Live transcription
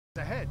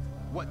Ahead.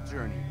 What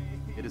journey?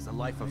 It is a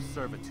life of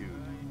servitude.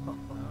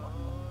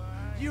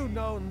 You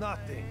know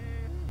nothing.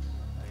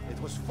 It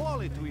was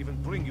folly to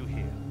even bring you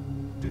here.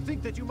 To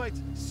think that you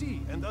might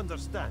see and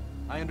understand.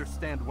 I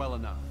understand well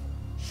enough.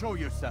 Show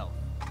yourself.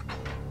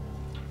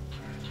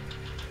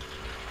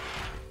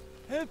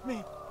 Help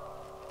me!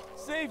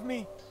 Save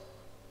me!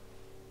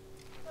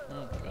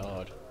 Oh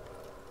god.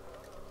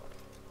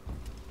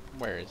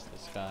 Where is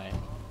this guy?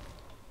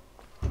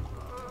 In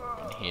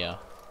here.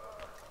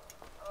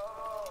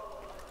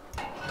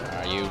 Where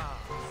are you?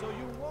 So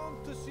you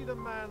want to see the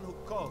man who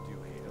called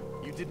you here?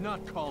 You did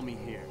not call me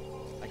here.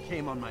 I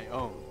came on my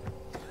own.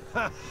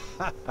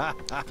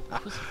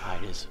 Whose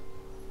spiders?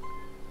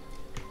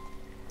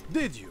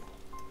 Did you?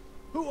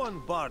 Who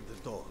unbarred the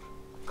door?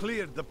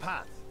 Cleared the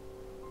path?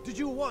 Did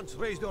you once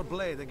raise your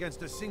blade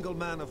against a single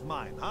man of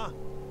mine, huh?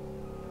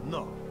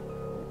 No.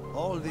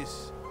 All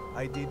this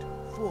I did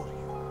for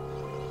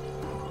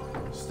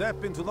you.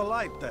 Step into the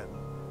light then,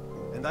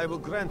 and I will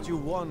grant you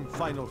one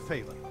final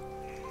favor.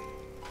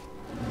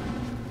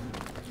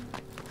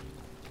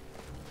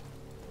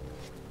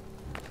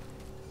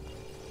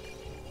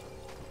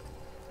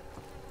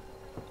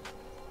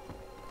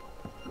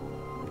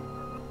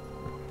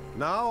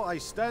 Now I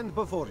stand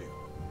before you.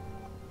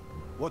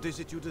 What is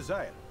it you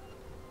desire?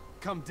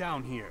 Come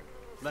down here.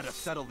 Let us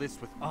settle this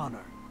with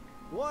honor.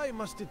 Why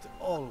must it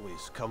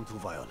always come to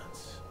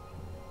violence?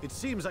 It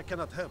seems I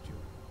cannot help you,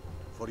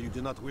 for you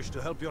do not wish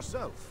to help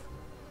yourself.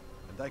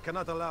 And I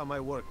cannot allow my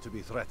work to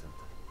be threatened.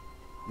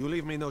 You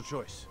leave me no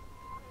choice.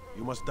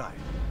 You must die.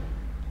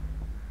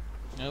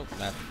 Nope,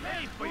 that...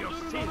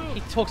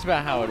 He talks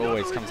about how it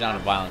always comes down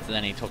to violence, and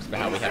then he talks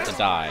about how we have to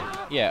die.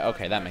 Yeah,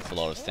 okay, that makes a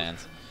lot of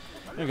sense.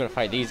 We're gonna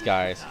fight these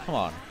guys. Come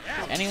on.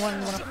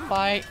 Anyone wanna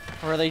fight?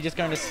 Or are they just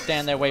going to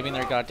stand there waving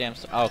their goddamn...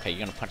 Oh, okay,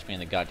 you're gonna punch me in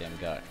the goddamn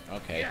gut.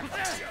 Okay.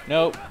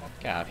 Nope.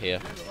 Get out of here.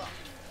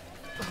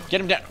 Get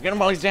him down. Get him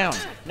while he's down.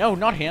 No,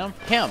 not him.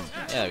 Him.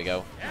 Yeah, there we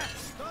go.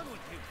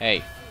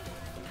 Hey.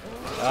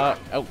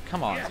 Oh,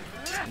 come on.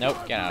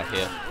 Nope, get out of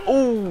here.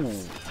 Ooh!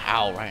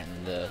 Ow, right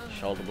in the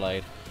shoulder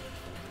blade.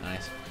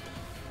 Nice.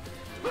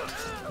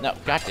 No,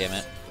 goddamn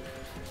it.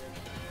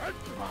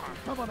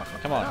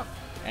 Come on.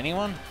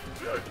 Anyone?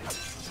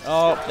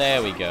 Oh,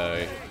 there we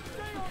go.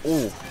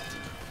 Ooh.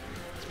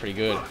 It's pretty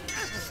good.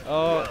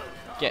 Oh,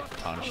 get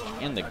punched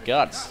in the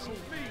guts.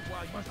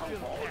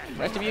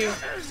 Rest of you,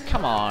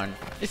 come on.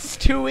 This is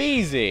too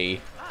easy.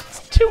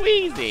 It's too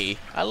easy.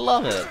 I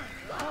love it.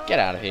 Get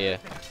out of here.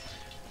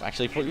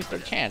 Actually, thought you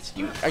stood a chance.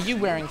 Are you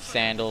wearing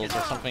sandals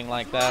or something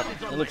like that?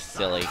 It looks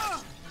silly.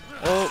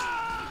 Oh,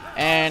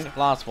 and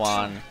last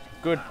one.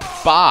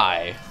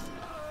 Goodbye.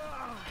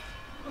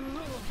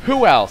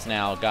 Who else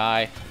now,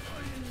 guy?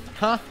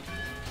 Huh?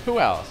 Who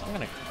else? I'm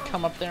gonna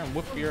come up there and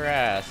whoop your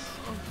ass.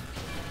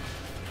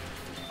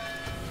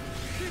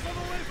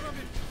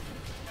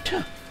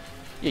 Yeah,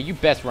 you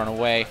best run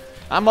away.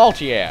 I'm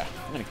Altier.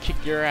 I'm gonna kick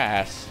your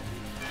ass.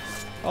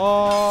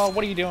 Oh,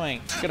 what are you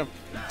doing?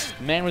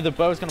 Man with the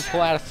bow is gonna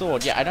pull out a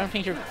sword. Yeah, I don't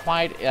think you're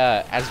quite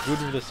as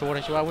good with a sword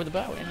as you are with a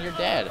bow, and you're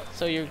dead.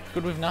 So you're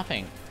good with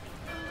nothing.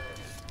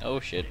 Oh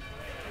shit.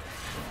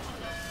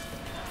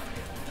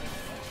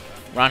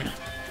 Run.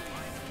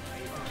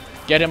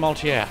 Get him,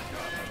 Altier.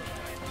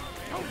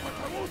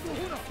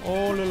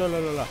 Oh la la la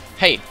la la.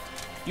 Hey,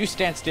 you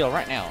stand still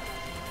right now.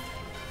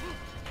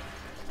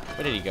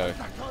 Where did he go?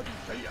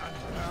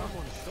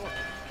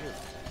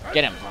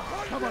 Get him.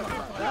 Come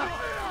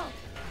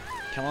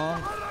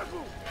on.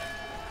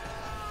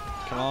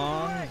 Come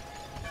on.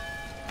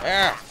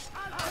 Ah.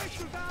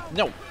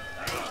 No.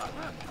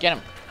 Get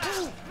him.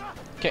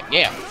 Okay,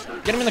 yeah.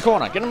 Get him in the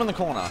corner. Get him in the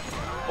corner.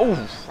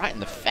 Oh, right in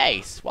the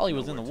face while he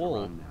was in the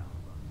wall.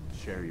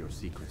 Share your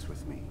secrets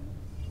with me.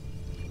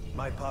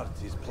 My part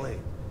is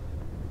plain.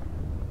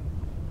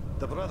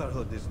 The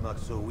Brotherhood is not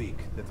so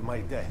weak that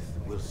my death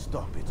will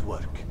stop its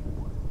work.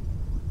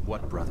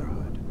 What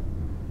Brotherhood?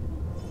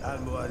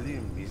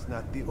 Al-Mualim is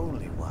not the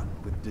only one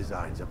with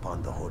designs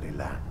upon the Holy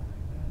Land.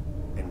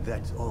 And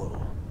that's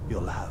all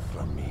you'll have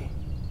from me.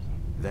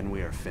 Then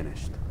we are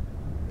finished.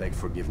 Beg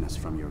forgiveness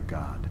from your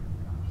god.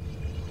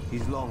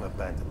 He's long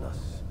abandoned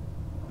us.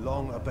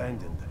 Long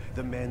abandoned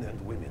the men and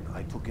women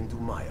I took into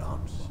my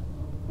arms.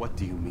 What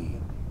do you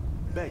mean?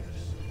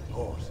 Beggars,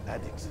 whores,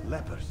 addicts,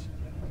 lepers.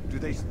 Do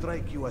they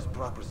strike you as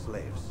proper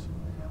slaves?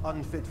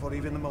 Unfit for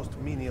even the most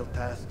menial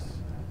tasks?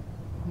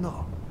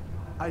 No.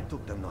 I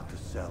took them not to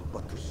sell,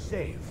 but to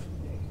save.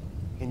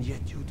 And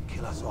yet you'd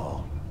kill us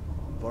all.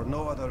 For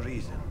no other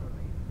reason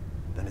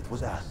than it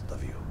was asked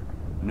of you.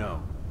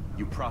 No.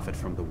 You profit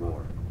from the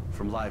war.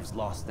 From lives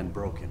lost and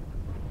broken.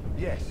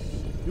 Yes,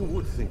 you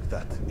would think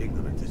that,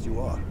 ignorant as you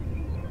are.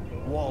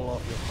 Wall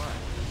off your mind.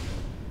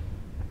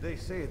 They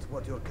say it's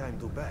what your kind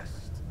do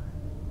best.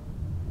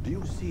 Do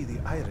you see the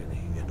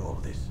irony in all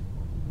this?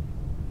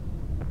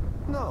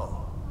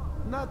 No,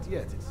 not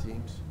yet it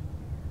seems.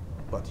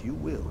 But you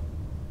will.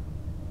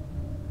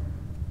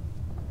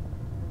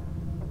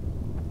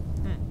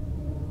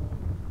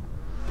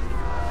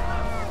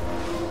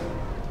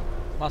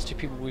 last two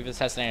people we've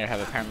assassinated have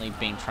apparently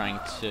been trying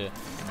to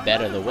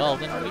better the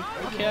world, and we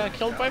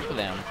killed both of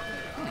them.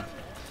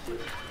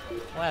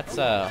 Well, that's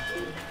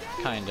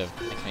kind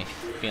of makes me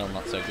feel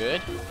not so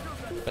good.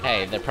 But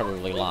hey, they're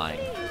probably lying.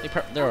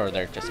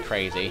 They're just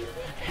crazy.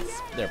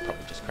 They're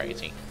probably just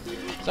crazy.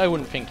 So I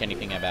wouldn't think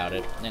anything about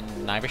it,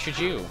 and neither should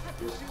you.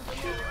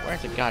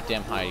 Where's the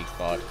goddamn hiding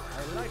spot?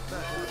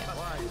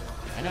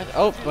 I know.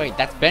 Oh wait,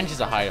 that bench is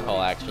a hiding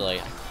hole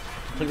actually. I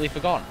completely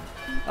forgotten.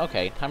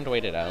 Okay, time to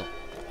wait it out.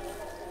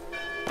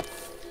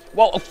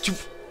 Whoa! Oh,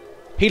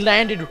 he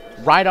landed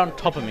right on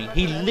top of me.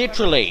 He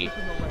literally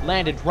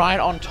landed right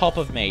on top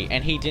of me,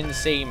 and he didn't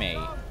see me.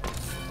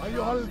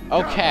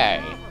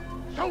 Okay.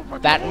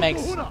 That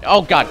makes...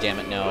 Oh, god damn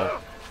it, no.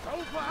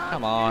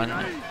 Come on.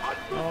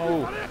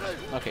 Oh.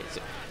 Okay,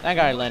 so that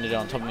guy landed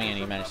on top of me and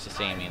he managed to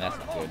see me. That's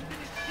not good.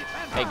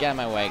 Hey, get out of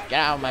my way. Get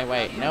out of my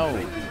way. No.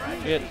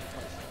 Shit.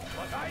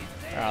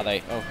 Where are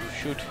they? Oh,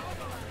 shoot.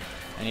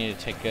 I need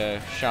to take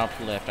a sharp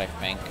left, I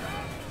think.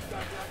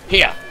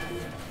 Here!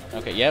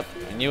 Okay, yep.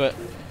 I knew it.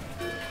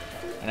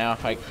 And now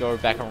if I go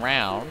back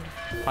around,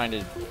 find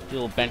a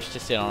little bench to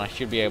sit on, I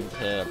should be able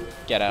to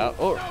get out.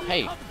 Oh,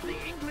 hey.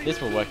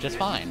 This will work just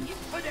fine.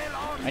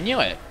 I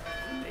knew it.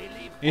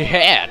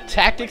 Yeah,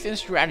 tactics and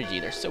strategy.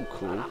 They're so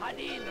cool.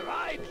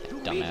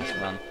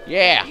 Dumbass, run.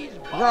 Yeah,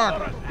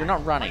 run. You're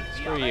not running.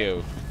 Screw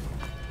you.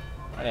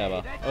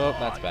 Whatever. Oh,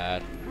 that's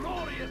bad.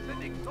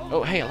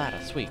 Oh, hey, a ladder.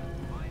 Sweet.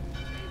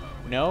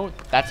 No,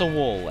 that's a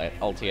wall,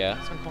 Altia.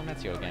 That's what I'm calling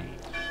Ezio again.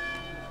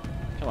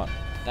 Come on.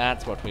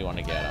 That's what we want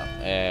to get up.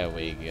 There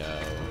we go.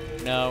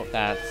 No,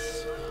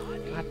 that's...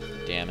 God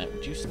damn it.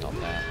 Would you stop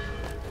that?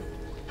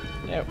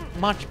 Yeah,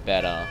 much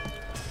better.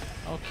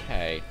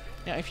 Okay.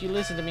 Now, if you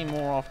listen to me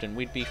more often,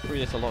 we'd be through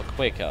this a lot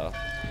quicker.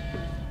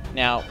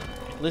 Now,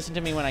 listen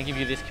to me when I give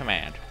you this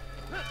command.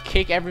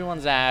 Kick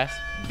everyone's ass,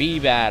 be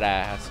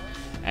badass,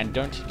 and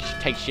don't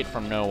take shit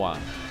from no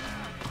one.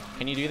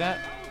 Can you do that?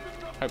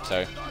 Hope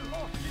so.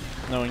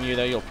 Knowing you,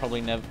 though, you'll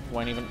probably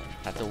won't even...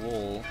 That's a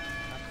wall.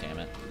 Damn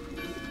it.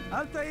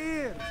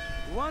 Altair!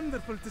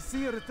 Wonderful to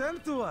see you return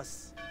to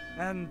us.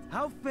 And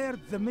how fared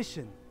the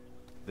mission?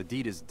 The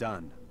deed is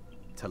done.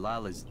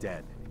 Talal is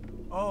dead.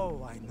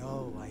 Oh, I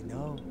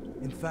know.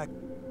 In fact,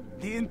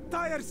 the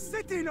entire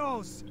city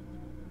knows!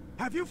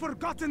 Have you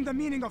forgotten the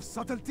meaning of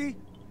subtlety?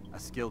 A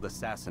skilled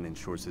assassin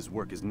ensures his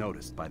work is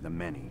noticed by the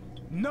many.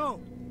 No!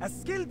 A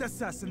skilled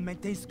assassin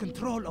maintains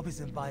control of his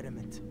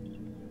environment.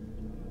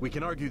 We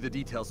can argue the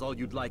details all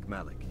you'd like,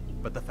 Malik.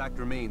 But the fact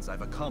remains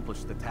I've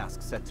accomplished the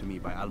task set to me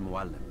by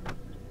Al-Mualim.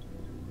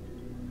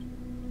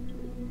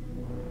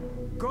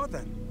 Go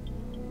then.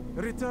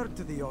 Return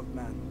to the old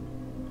man.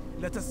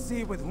 Let us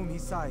see with whom he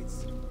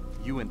sides.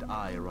 You and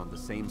I are on the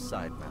same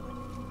side, Malik.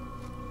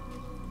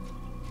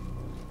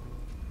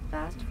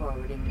 Fast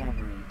forwarding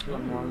memory to a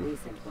more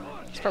recent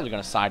one. He's probably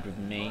gonna side with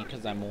me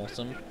because I'm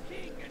awesome.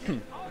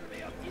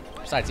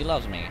 Besides, he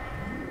loves me.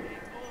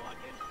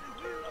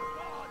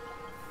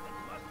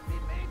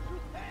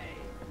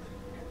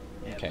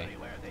 Okay.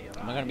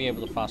 Am I gonna be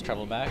able to fast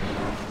travel back?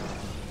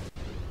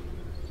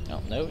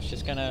 Oh, no, it's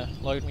just gonna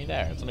load me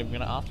there. It's not even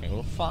gonna ask me.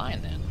 Well,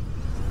 fine then.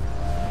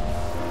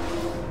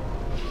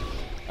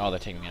 Oh, they're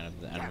taking me out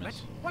of the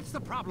Animus. What's the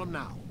problem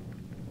now?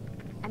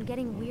 I'm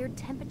getting weird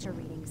temperature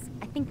readings.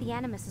 I think the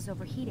Animus is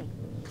overheating.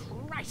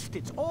 Christ,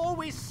 it's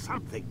always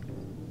something.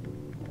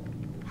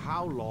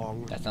 How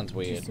long? That sounds Too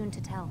weird. soon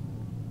to tell.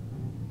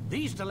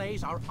 These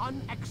delays are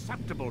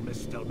unacceptable,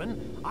 Miss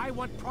Stillman. I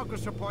want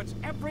progress reports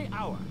every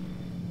hour.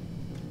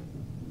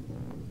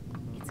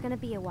 It's gonna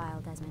be a while,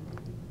 Desmond.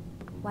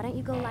 Why don't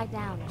you go lie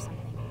down or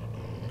something?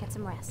 Get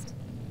some rest.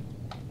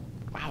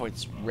 Wow,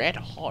 it's red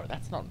hot.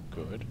 That's not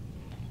good.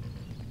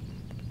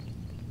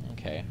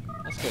 Okay,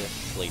 let's go to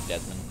sleep,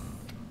 Desmond.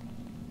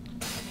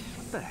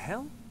 What the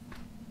hell?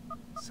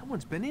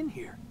 Someone's been in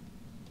here.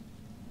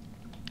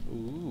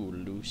 Ooh,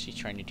 Lucy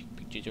trying to take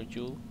pictures of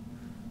you.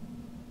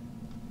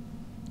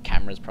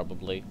 Cameras,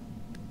 probably.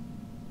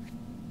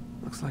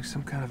 Looks like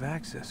some kind of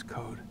access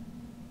code.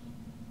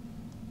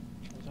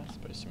 What's that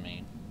supposed to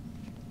mean?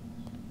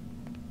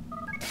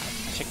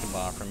 Check the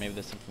bathroom. Maybe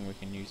there's something we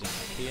can use in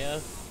here.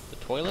 The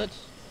toilet?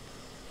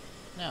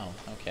 No.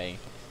 Okay.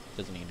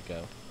 Doesn't need to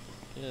go.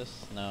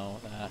 This, no,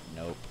 that,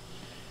 nope.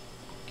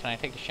 Can I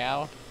take a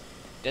shower?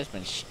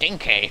 Desmond,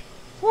 stinky!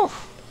 Whew!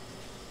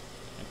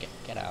 Okay,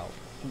 get out.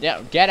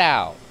 Get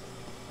out!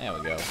 There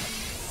we go.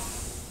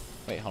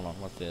 Wait, hold on,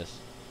 what's this?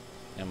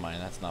 Never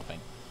mind, that's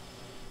nothing.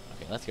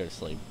 Okay, let's go to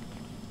sleep.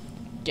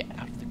 Get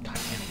out of the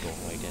goddamn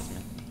doorway,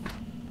 Desmond.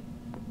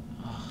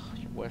 Oh,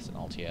 you're worse than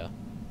Altia.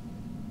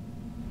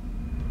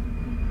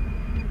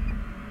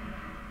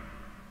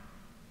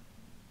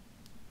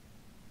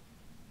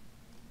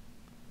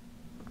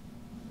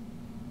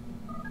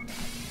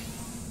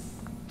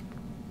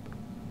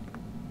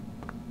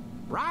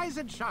 Rise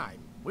and shine.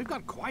 We've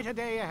got quite a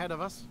day ahead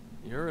of us.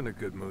 You're in a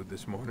good mood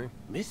this morning.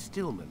 Miss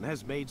Stillman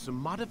has made some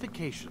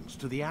modifications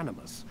to the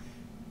Animus.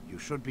 You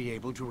should be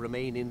able to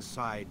remain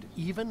inside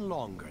even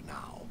longer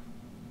now.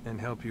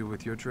 And help you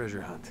with your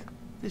treasure hunt.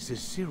 This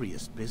is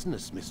serious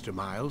business, Mr.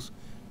 Miles.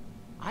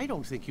 I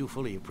don't think you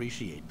fully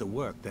appreciate the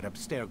work that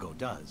Abstergo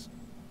does.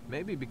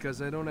 Maybe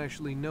because I don't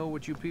actually know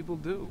what you people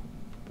do.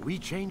 We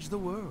change the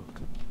world,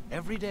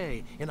 every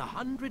day, in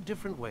 100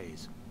 different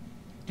ways.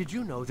 Did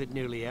you know that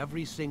nearly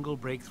every single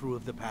breakthrough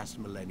of the past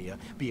millennia,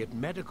 be it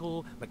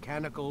medical,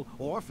 mechanical,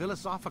 or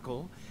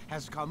philosophical,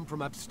 has come from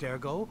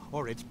Abstergo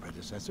or its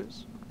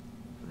predecessors?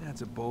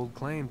 That's a bold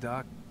claim,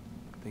 Doc.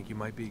 Think you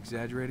might be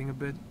exaggerating a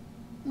bit?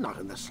 Not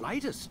in the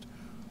slightest.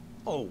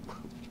 Oh,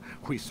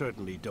 we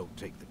certainly don't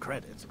take the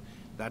credit.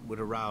 That would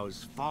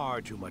arouse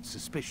far too much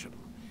suspicion.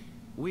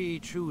 We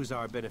choose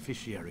our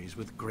beneficiaries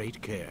with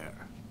great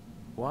care.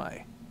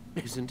 Why?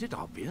 Isn't it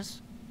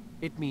obvious?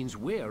 It means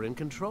we're in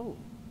control.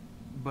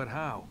 But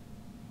how?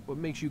 What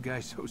makes you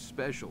guys so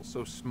special,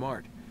 so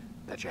smart?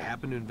 That you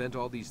happen to invent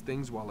all these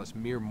things while us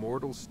mere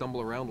mortals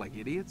stumble around like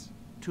idiots?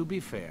 To be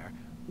fair,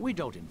 we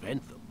don't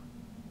invent them.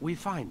 We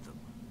find them.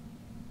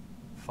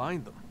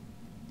 Find them?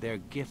 They're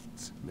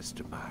gifts,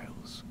 Mr.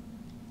 Miles.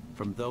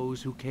 From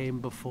those who came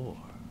before.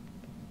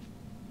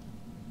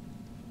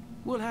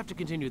 We'll have to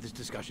continue this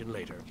discussion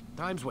later.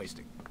 Time's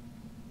wasting.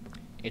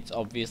 It's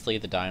obviously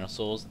the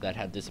dinosaurs that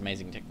had this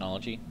amazing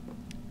technology.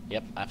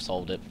 Yep, I've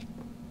solved it.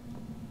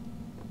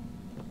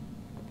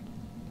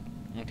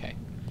 Okay.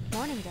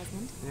 Morning,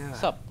 Desmond. Yeah.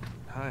 What's up?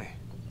 Hi.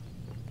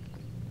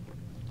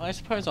 I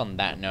suppose on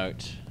that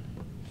note,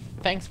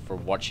 thanks for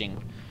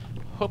watching.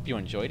 Hope you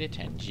enjoyed it,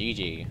 and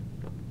GG.